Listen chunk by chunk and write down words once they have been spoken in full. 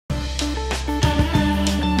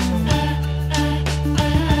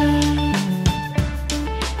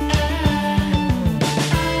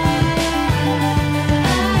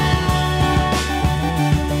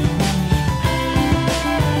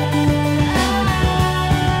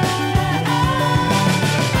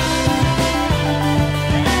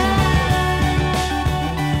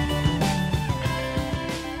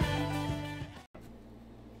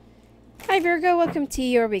to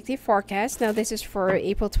your weekly forecast. Now this is for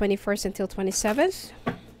April 21st until 27th.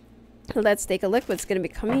 Let's take a look what's going to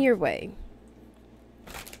be coming your way.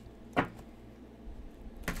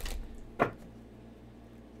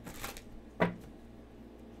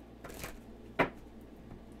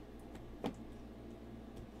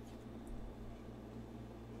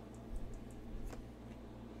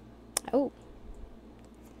 Oh.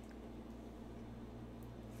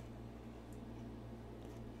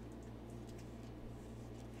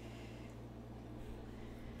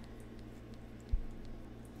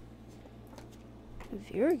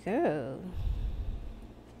 Virgo.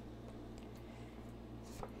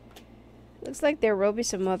 Looks like there will be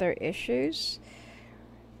some other issues,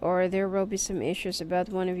 or there will be some issues about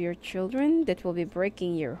one of your children that will be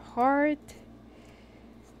breaking your heart.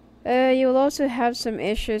 You will also have some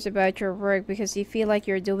issues about your work because you feel like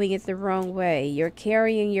you're doing it the wrong way. You're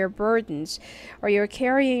carrying your burdens, or you're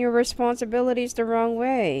carrying your responsibilities the wrong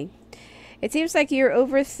way. It seems like you're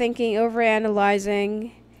overthinking,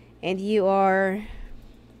 overanalyzing, and you are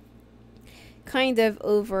kind of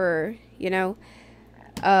over,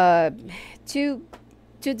 too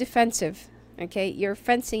defensive. Okay, you're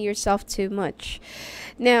fencing yourself too much.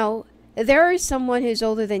 Now there is someone who's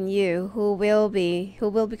older than you who will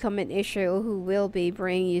become an issue, who will be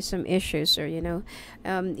bringing you some issues, or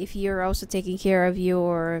if you're also taking care of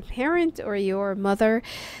your parent or your mother,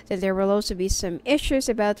 then there will also be some issues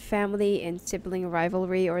about family and sibling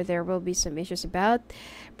rivalry, or there will be some issues about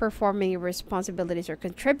performing your responsibilities or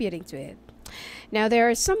contributing to it. Now there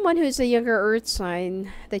is someone who's a younger earth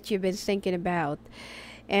sign that you've been thinking about,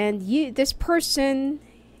 and this person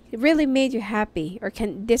really made you happy, or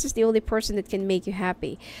this is the only person that can make you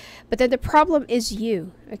happy. But then the problem is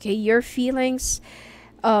you, okay? Your feelings,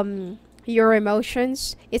 your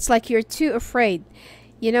emotions, it's like you're too afraid.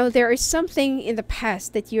 There is something in the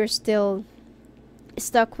past that you're still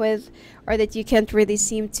stuck with, or that you can't really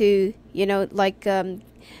seem to,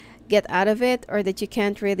 get out of it, or that you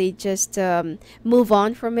can't really just move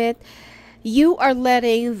on from it. You are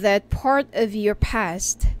letting that part of your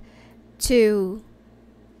past to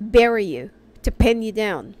bury you, to pin you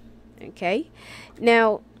down. Okay,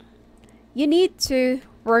 now you need to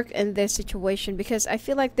work in this situation, because I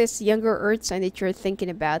feel like this younger earth sign that you're thinking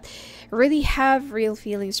about really have real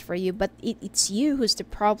feelings for you, but it's you who's the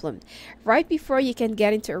problem. Right before you can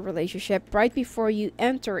get into a relationship, right before you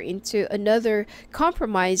enter into another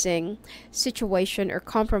compromising situation or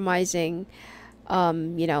compromising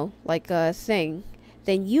a thing,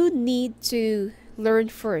 then you need to learn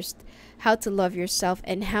first how to love yourself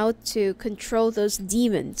and how to control those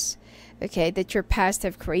demons, okay, that your past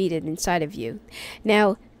have created inside of you.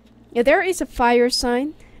 Now, there is a fire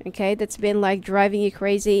sign, okay, that's been like driving you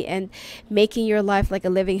crazy and making your life like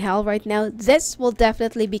a living hell right now. This will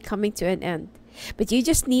definitely be coming to an end, but you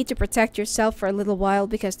just need to protect yourself for a little while,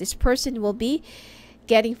 because this person will be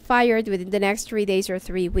getting fired within the next 3 days or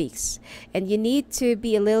 3 weeks, and you need to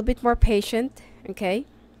be a little bit more patient, okay?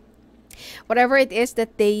 Whatever it is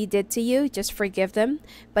that they did to you, just forgive them,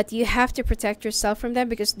 but you have to protect yourself from them,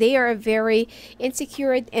 because they are a very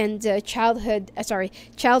insecure and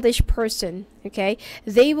childish person. Okay,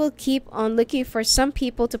 they will keep on looking for some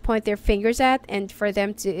people to point their fingers at, and for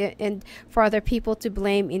other people to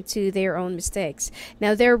blame into their own mistakes.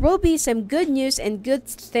 Now there will be some good news and good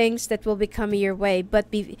things that will be coming your way, but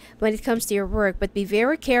when it comes to your work, but be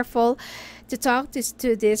very careful to talk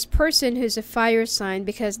to this person who's a fire sign,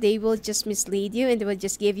 because they will just mislead you and they will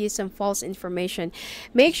just give you some false information.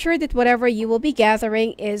 Make sure that whatever you will be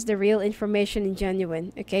gathering is the real information and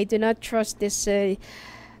genuine. Okay, do not trust this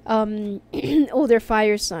older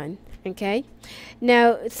fire sign. Okay,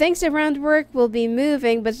 now things around work will be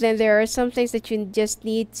moving, but then there are some things that you just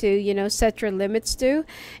need to set your limits to,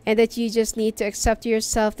 and that you just need to accept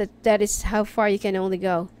yourself that is how far you can only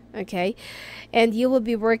go. Okay, and you will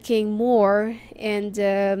be working more, and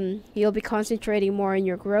you'll be concentrating more on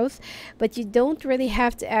your growth, but you don't really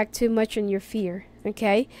have to act too much on your fear.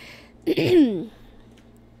 Okay.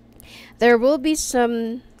 There will be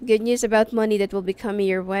some good news about money that will be coming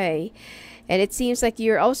your way, and it seems like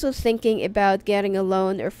you're also thinking about getting a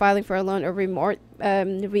loan, or filing for a loan, or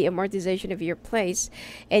re-amortization of your place,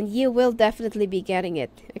 and you will definitely be getting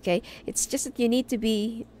it. Okay, it's just that you need to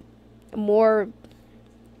be more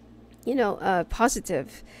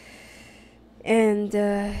positive, and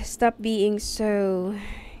stop being so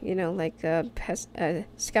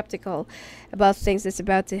skeptical about things that's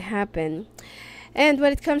about to happen. And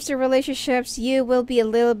when it comes to relationships, you will be a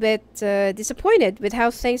little bit disappointed with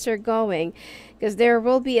how things are going, because there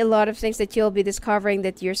will be a lot of things that you'll be discovering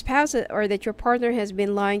that your spouse or that your partner has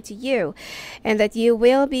been lying to you, and that you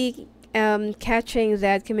will be catching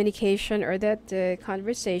that communication or that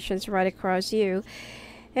conversations right across you.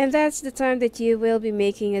 And that's the time that you will be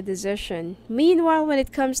making a decision. Meanwhile, when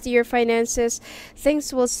it comes to your finances,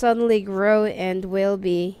 things will suddenly grow and will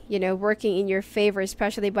be, working in your favor,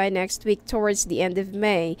 especially by next week towards the end of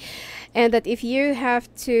May. And that if you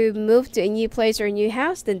have to move to a new place or a new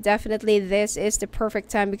house, then definitely this is the perfect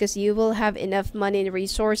time because you will have enough money and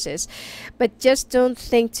resources. But just don't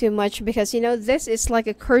think too much because, this is like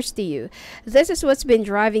a curse to you. This is what's been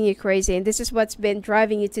driving you crazy, and this is what's been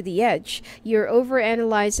driving you to the edge. You're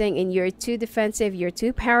overanalyzing and you're too defensive, you're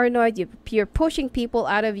too paranoid, you're pushing people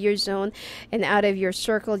out of your zone and out of your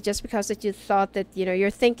circle just because that you thought that,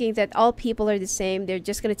 you're thinking that all people are the same, they're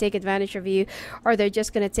just going to take advantage of you, or they're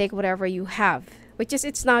just going to take whatever you have, which is,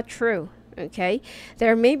 it's not true. Okay,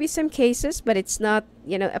 there may be some cases, but it's not,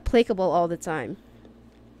 applicable all the time.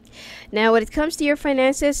 Now, when it comes to your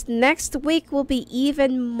finances, next week will be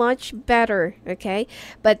even much better, okay?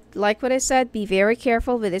 But like what I said, be very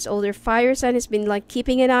careful with this older fire sign has been like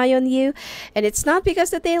keeping an eye on you. And it's not because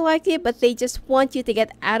that they like you, but they just want you to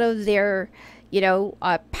get out of their,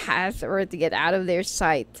 path or to get out of their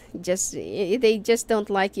sight. They just don't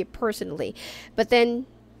like you personally. But then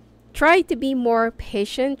try to be more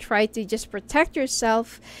patient. Try to just protect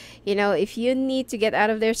yourself. If you need to get out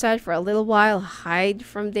of their sight for a little while, hide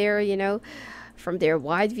from their, from their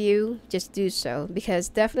wide view, just do so. Because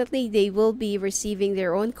definitely they will be receiving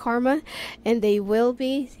their own karma and they will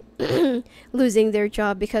be losing their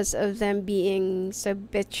job because of them being so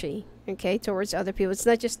bitchy, okay, towards other people. It's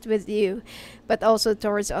not just with you, but also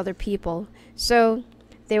towards other people. So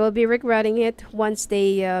they will be regretting it once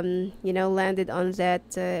they, landed on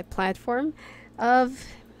that platform of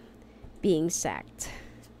being sacked.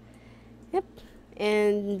 Yep.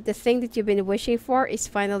 And the thing that you've been wishing for is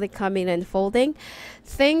finally coming and unfolding.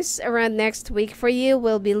 Things around next week for you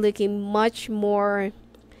will be looking much more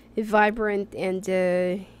vibrant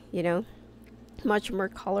and, much more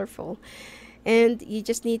colorful. And you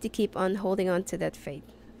just need to keep on holding on to that faith.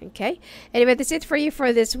 Okay. Anyway, that's it for you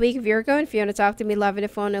for this week, Virgo. And if you want to talk to me live on the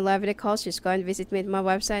phone or live on the calls, just go and visit me at my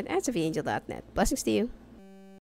website at sophiaangel.net. Blessings to you.